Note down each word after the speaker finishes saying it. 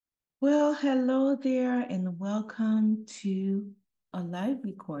Well, hello there, and welcome to a live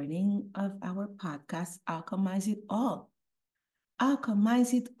recording of our podcast, Alchemize It All.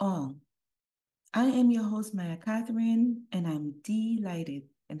 Alchemize It All. I am your host, Maya Catherine, and I'm delighted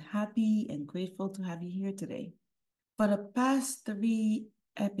and happy and grateful to have you here today. For the past three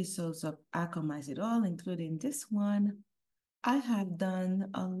episodes of Alchemize It All, including this one, I have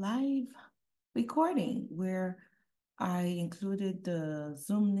done a live recording where I included the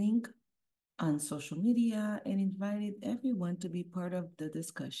Zoom link on social media and invited everyone to be part of the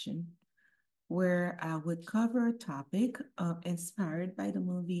discussion where I would cover a topic inspired by the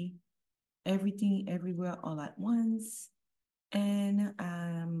movie Everything Everywhere All at Once, and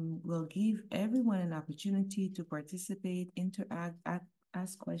will give everyone an opportunity to participate, interact,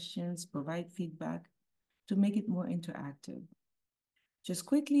 ask questions, provide feedback to make it more interactive. Just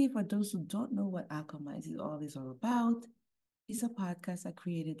quickly, for those who don't know what Alchemize is all about, it's a podcast I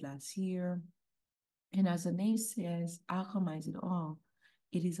created last year. And as the name says, alchemize it all.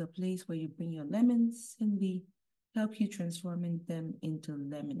 It is a place where you bring your lemons and we help you transforming them into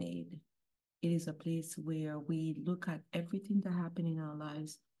lemonade. It is a place where we look at everything that happened in our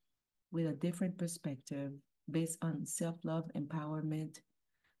lives with a different perspective based on self-love, empowerment,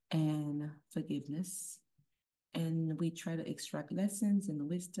 and forgiveness. And we try to extract lessons and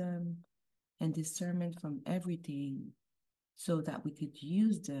wisdom and discernment from everything so that we could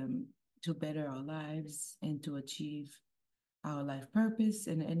use them to better our lives and to achieve our life purpose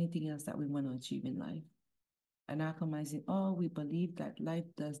and anything else that we want to achieve in life. And alchemizing all, we believe that life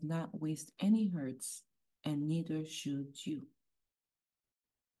does not waste any hurts, and neither should you.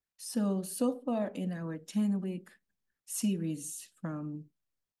 So far in our 10-week series from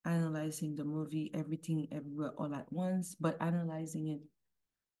analyzing the movie Everything Everywhere All at Once, but analyzing it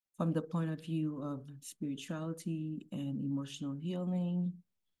from the point of view of spirituality and emotional healing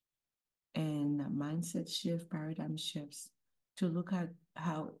and mindset shift, paradigm shifts, to look at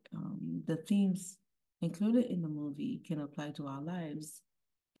how the themes included in the movie can apply to our lives.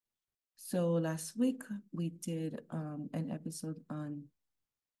 So last week we did an episode on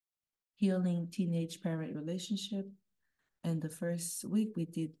healing teenage parent relationship, and the first week we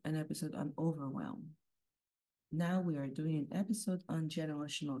did an episode on overwhelm. Now we are doing an episode on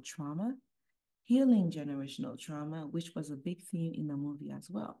generational trauma, healing generational trauma, which was a big theme in the movie as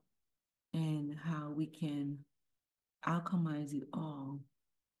well, and how we can alchemize it all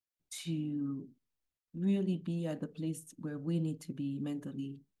to really be at the place where we need to be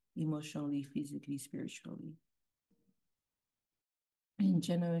mentally, emotionally, physically, spiritually. And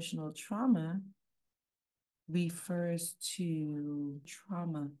generational trauma refers to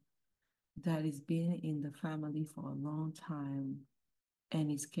trauma that has been in the family for a long time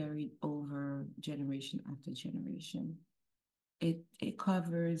and is carried over generation after generation. It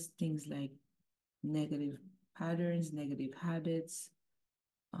covers things like negative patterns, negative habits,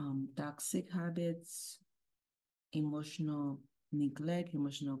 toxic habits, emotional neglect,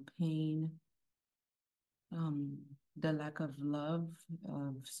 emotional pain, um, the lack of love,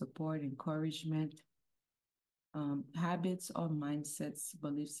 of support, encouragement, habits or mindsets,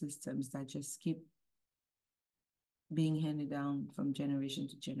 belief systems that just keep being handed down from generation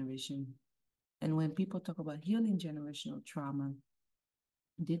to generation. And when people talk about healing generational trauma,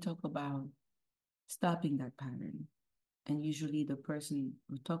 they talk about stopping that pattern. And usually the person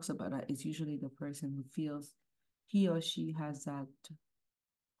who talks about that is usually the person who feels he or she has that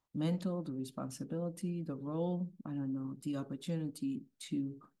mental, the responsibility, the role, I don't know, the opportunity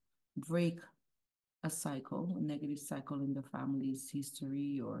to break a cycle, a negative cycle in the family's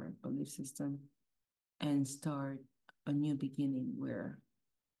history or belief system, and start a new beginning where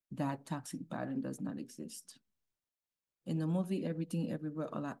that toxic pattern does not exist. In the movie Everything Everywhere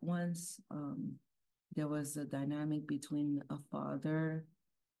All at Once, there was a dynamic between a father,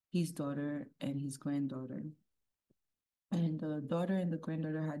 his daughter, and his granddaughter. And the daughter and the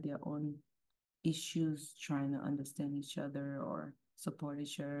granddaughter had their own issues trying to understand each other or support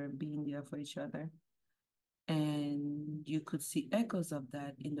each other, being there for each other. And you could see echoes of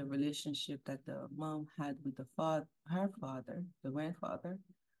that in the relationship that the mom had with her father, the grandfather,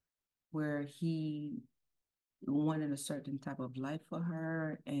 where he wanted a certain type of life for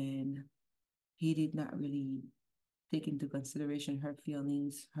her, and he did not really take into consideration her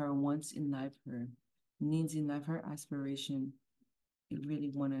feelings, her wants in life, her needs in life, her aspiration. He really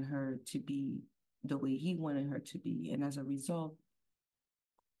wanted her to be the way he wanted her to be. And as a result,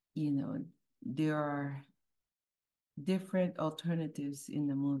 you know, there are different alternatives in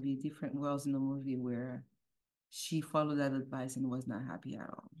the movie, different worlds in the movie where she followed that advice and was not happy at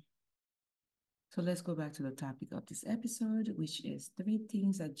all. So let's go back to the topic of this episode, which is 3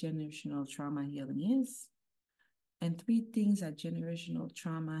 things that generational trauma healing is, and 3 things that generational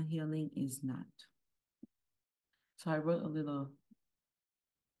trauma healing is not. So I wrote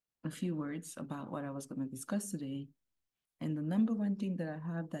a few words about what I was going to discuss today. And the number one thing that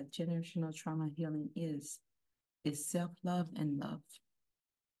I have that generational trauma healing is self-love and love.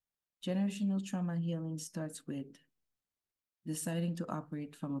 Generational trauma healing starts with deciding to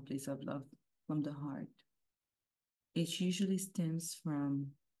operate from a place of love from the heart. It usually stems from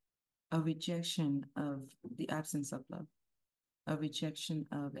a rejection of the absence of love, a rejection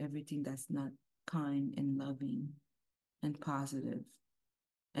of everything that's not kind and loving and positive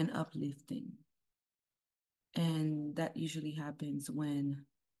and uplifting. And that usually happens when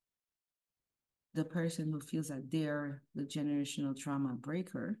the person who feels that they're the generational trauma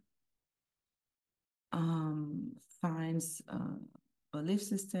breaker finds a belief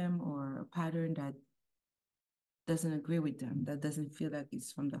system or a pattern that doesn't agree with them, that doesn't feel like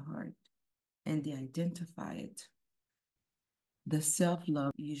it's from the heart, and they identify it. The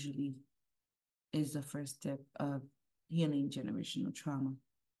self-love usually is the first step of healing generational trauma.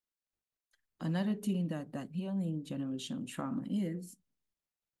 Another thing that healing generational trauma is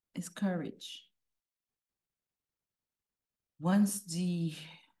courage. Once the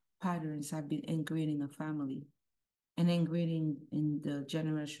patterns have been ingrained in the family and ingrained in the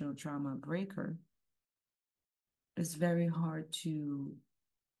generational trauma breaker, it's very hard to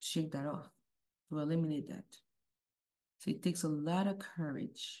shake that off, to eliminate that. So it takes a lot of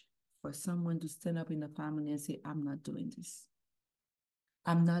courage for someone to stand up in the family and say, I'm not doing this.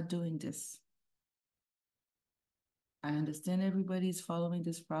 I'm not doing this. I understand everybody's following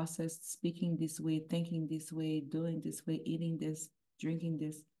this process, speaking this way, thinking this way, doing this way, eating this, drinking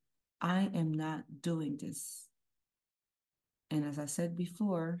this. I am not doing this. And as I said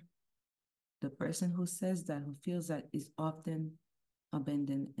before, the person who says that, who feels that, is often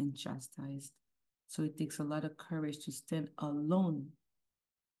abandoned and chastised. So it takes a lot of courage to stand alone,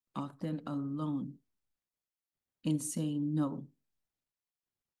 often alone, in saying no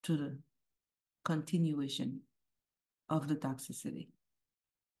to the continuation of the toxicity.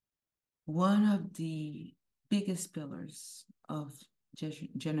 One of the biggest pillars of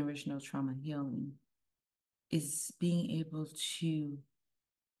generational trauma healing is being able to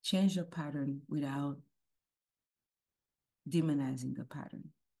change the pattern without demonizing the pattern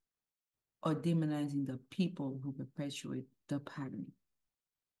or demonizing the people who perpetuate the pattern.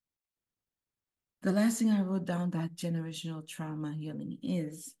 The last thing I wrote down that generational trauma healing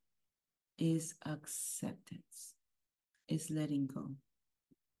is acceptance, is letting go.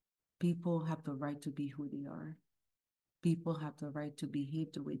 People have the right to be who they are. People have the right to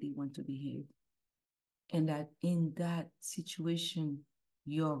behave the way they want to behave. And that in that situation,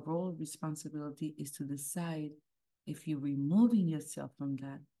 your role, responsibility is to decide if you're removing yourself from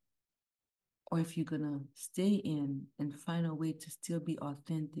that or if you're going to stay in and find a way to still be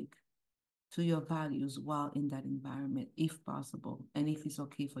authentic to your values while in that environment, if possible, and if it's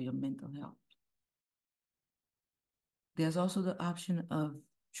okay for your mental health. There's also the option of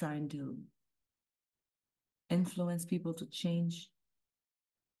trying to influence people to change,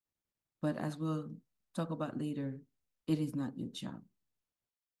 but as we'll talk about later, it is not your job.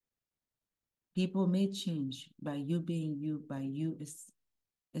 People may change by you being you, by you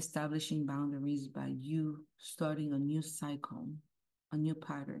establishing boundaries, by you starting a new cycle, a new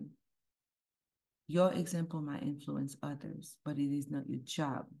pattern. Your example might influence others, but it is not your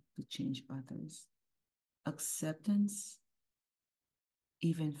job to change others. Acceptance,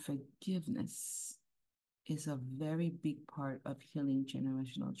 even forgiveness, is a very big part of healing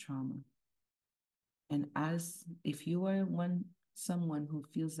generational trauma. And as if you are someone who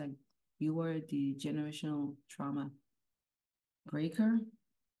feels like you are the generational trauma breaker,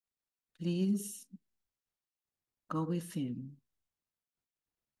 please go within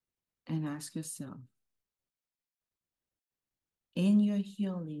and ask yourself, in your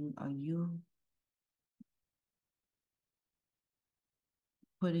healing, are you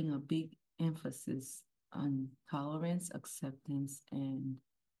putting a big emphasis on tolerance, acceptance, and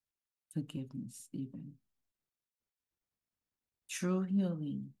forgiveness even? True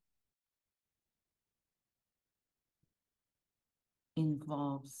healing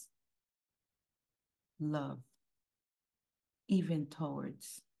involves love, even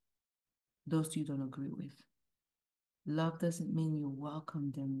towards those you don't agree with. Love doesn't mean you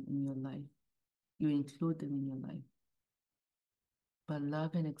welcome them in your life, you include them in your life. But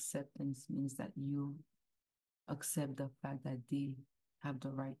love and acceptance means that you accept the fact that they have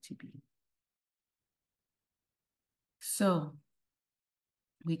the right to be. So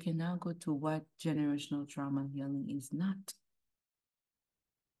we can now go to what generational trauma healing is not.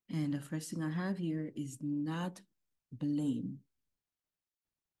 And the first thing I have here is not blame.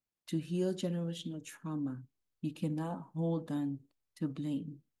 To heal generational trauma, you cannot hold on to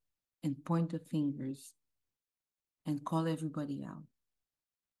blame and point the fingers and call everybody out.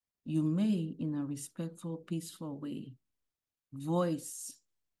 You may, in a respectful, peaceful way, voice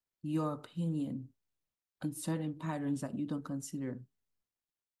your opinion on certain patterns that you don't consider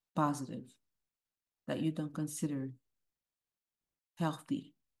positive, that you don't consider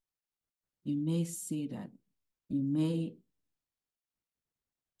healthy. You may say that. You may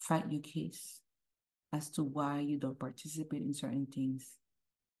fight your case as to why you don't participate in certain things,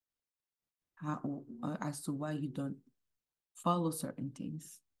 as to why you don't follow certain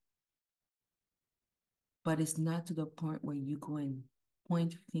things. But it's not to the point where you go and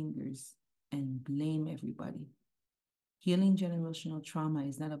point fingers and blame everybody. Healing generational trauma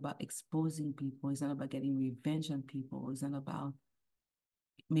is not about exposing people. It's not about getting revenge on people. It's not about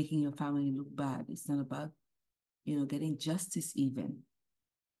making your family look bad. It's not about, getting justice even.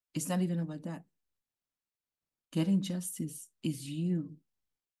 It's not even about that. Getting justice is you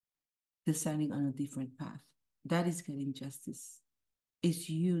deciding on a different path. That is getting justice. It's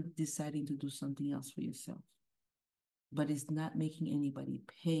you deciding to do something else for yourself. But it's not making anybody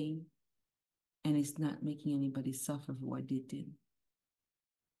pay, and it's not making anybody suffer for what they did.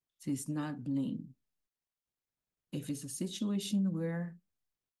 So it's not blame. If it's a situation where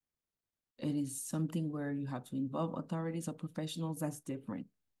it is something where you have to involve authorities or professionals, that's different.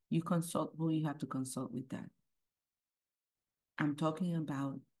 You consult who you have to consult with that. I'm talking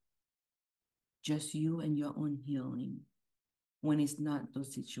about just you and your own healing when it's not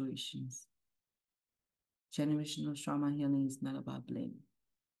those situations. Generational trauma healing is not about blame.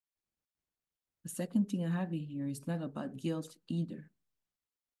 The second thing I have in here is not about guilt either.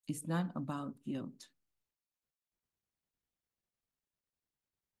 It's not about guilt.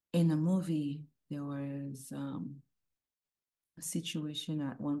 In a movie, there was a situation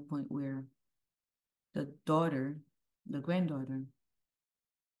at one point where the granddaughter,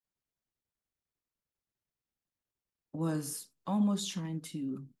 was almost trying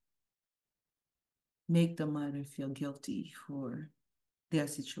to make the mother feel guilty for their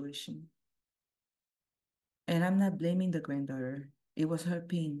situation. And I'm not blaming the granddaughter. It was her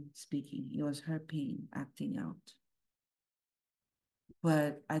pain speaking. It was her pain acting out.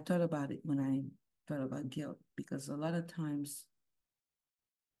 But I thought about it when I thought about guilt, because a lot of times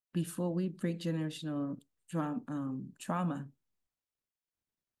before we break generational trauma,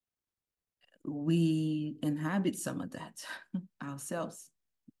 we inhabit some of that ourselves.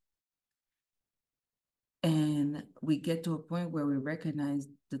 And we get to a point where we recognize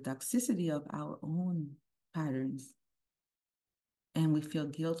the toxicity of our own patterns. And we feel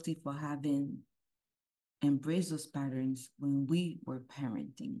guilty for having embraced those patterns when we were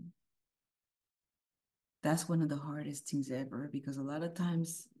parenting. That's one of the hardest things ever, because a lot of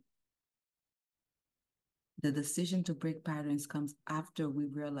times the decision to break patterns comes after we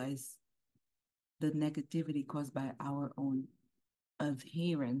realize the negativity caused by our own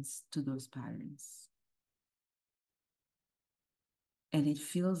adherence to those patterns. And it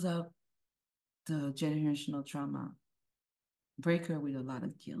fills up the generational trauma breaker with a lot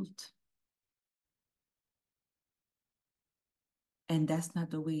of guilt. And that's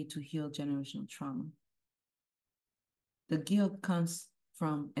not the way to heal generational trauma. The guilt comes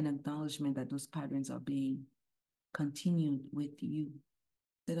from an acknowledgement that those patterns are being continued with you.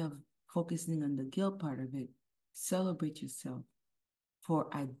 Instead of focusing on the guilt part of it, celebrate yourself for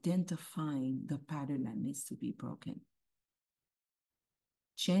identifying the pattern that needs to be broken.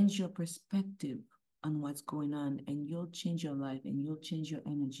 Change your perspective on what's going on, and you'll change your life, and you'll change your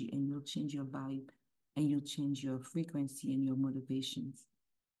energy, and you'll change your vibe, and you'll change your frequency and your motivations.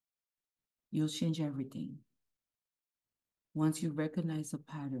 You'll change everything. Once you recognize a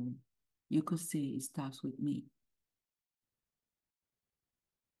pattern, you could say it starts with me.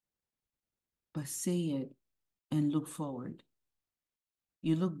 But say it and look forward.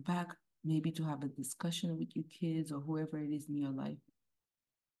 You look back maybe to have a discussion with your kids or whoever it is in your life.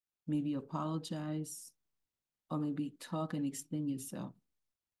 Maybe apologize, or maybe talk and explain yourself.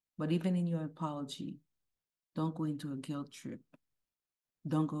 But even in your apology, don't go into a guilt trip.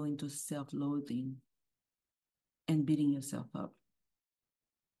 Don't go into self-loathing and beating yourself up.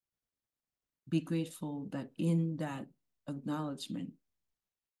 Be grateful that in that acknowledgement,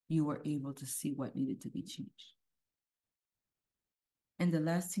 you were able to see what needed to be changed. And the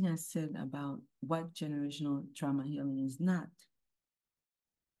last thing I said about what generational trauma healing is not,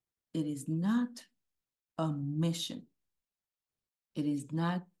 it is not a mission. It is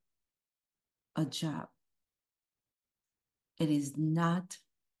not a job. It is not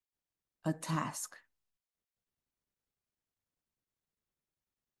a task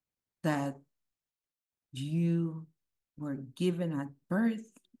that you were given at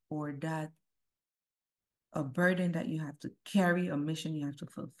birth, or that a burden that you have to carry, a mission you have to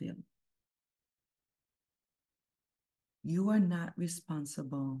fulfill. You are not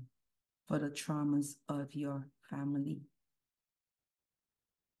responsible for the traumas of your family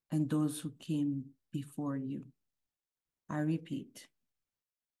and those who came before you. I repeat,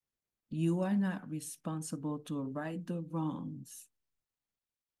 you are not responsible to right the wrongs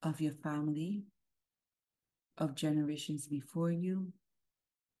of your family, of generations before you,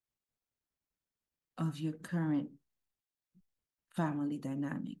 of your current family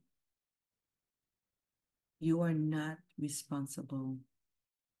dynamic. You are not responsible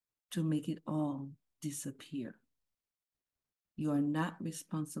to make it all disappear. You are not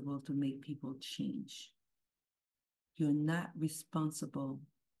responsible to make people change. You're not responsible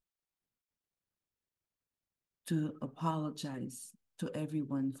to apologize to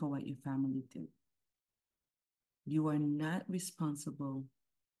everyone for what your family did. You are not responsible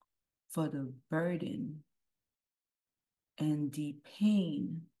for the burden and the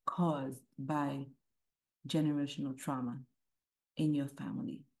pain caused by generational trauma in your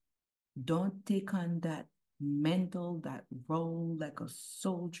family. Don't take on that that role like a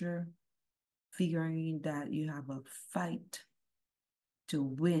soldier, figuring that you have a fight to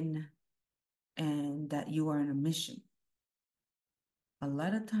win and that you are on a mission. A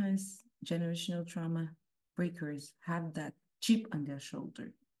lot of times, generational trauma breakers have that chip on their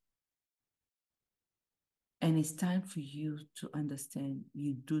shoulder. And it's time for you to understand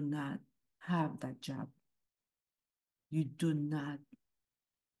you do not have that job. You do not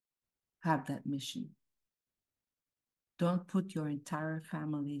have that mission. Don't put your entire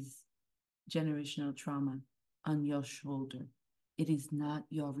family's generational trauma on your shoulder. It is not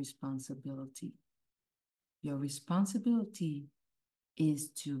your responsibility. Your responsibility is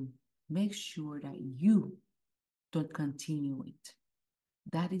to make sure that you don't continue it.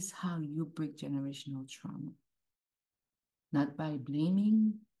 That is how you break generational trauma. Not by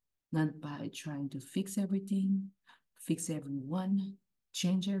blaming, not by trying to fix everything, fix everyone,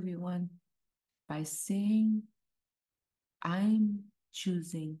 change everyone, by saying, I'm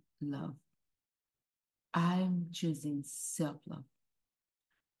choosing love. I'm choosing self-love.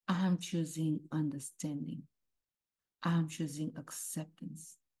 I'm choosing understanding. I'm choosing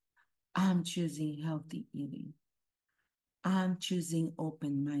acceptance. I'm choosing healthy eating. I'm choosing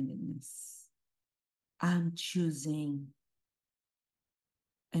open-mindedness. I'm choosing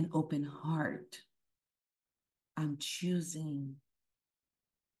an open heart. I'm choosing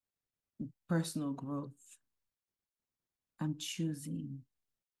personal growth. I'm choosing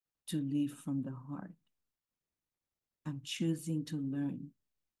to live from the heart. I'm choosing to learn.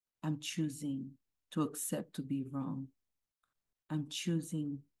 I'm choosing to accept to be wrong. I'm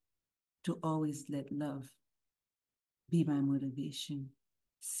choosing to always let love be my motivation.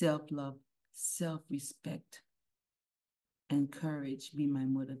 Self-love, self-respect, and courage be my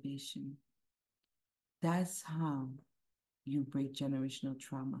motivation. That's how you break generational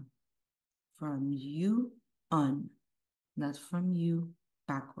trauma. From you on, not from you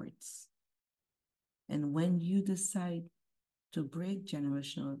backwards. And when you decide to break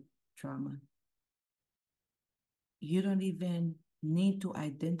generational trauma, you don't even need to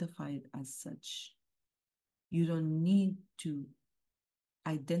identify it as such. You don't need to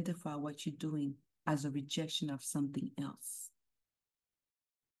identify what you're doing as a rejection of something else.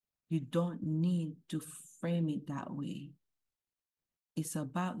 You don't need to frame it that way. It's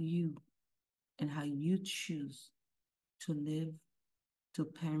about you and how you choose to live, to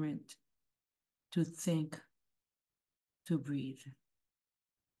parent, to think, to breathe.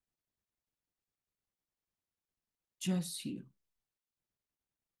 Just you.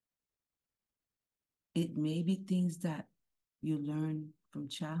 It may be things that you learn from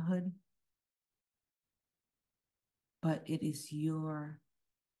childhood, but it is your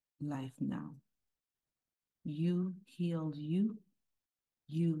life now. You heal you,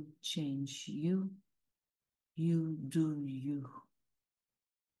 you change you, you do you.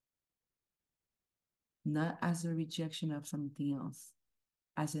 Not as a rejection of something else,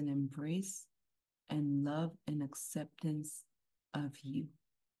 as an embrace and love and acceptance of you.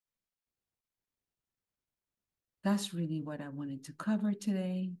 That's really what I wanted to cover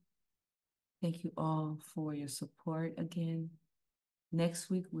today. Thank you all for your support again.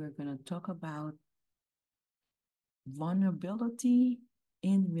 Next week, we're going to talk about vulnerability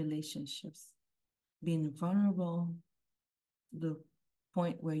in relationships. Being vulnerable to the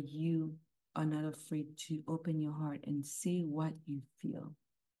point where you are not afraid to open your heart and say what you feel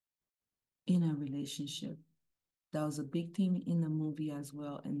in a relationship. That was a big theme in the movie as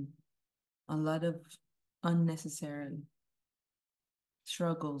well, and a lot of unnecessary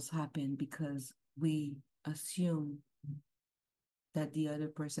struggles happen because we assume that the other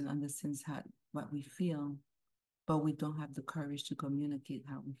person understands how what we feel, but we don't have the courage to communicate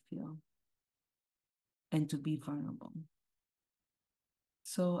how we feel and to be vulnerable.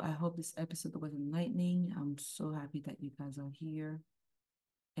 So I hope this episode was enlightening. I'm so happy that you guys are here.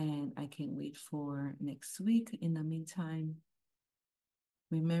 And I can't wait for next week. In the meantime,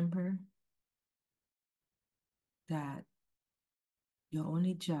 remember that your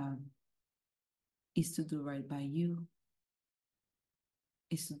only job is to do right by you,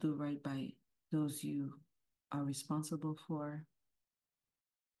 is to do right by those you are responsible for,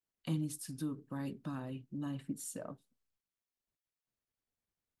 and is to do right by life itself.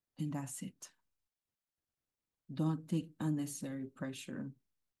 And that's it. Don't take unnecessary pressure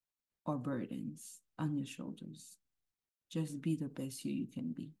or burdens on your shoulders. Just be the best you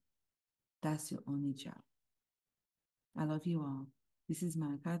can be. That's your only job. I love you all. This is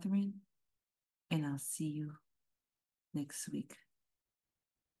my Catherine, and I'll see you next week.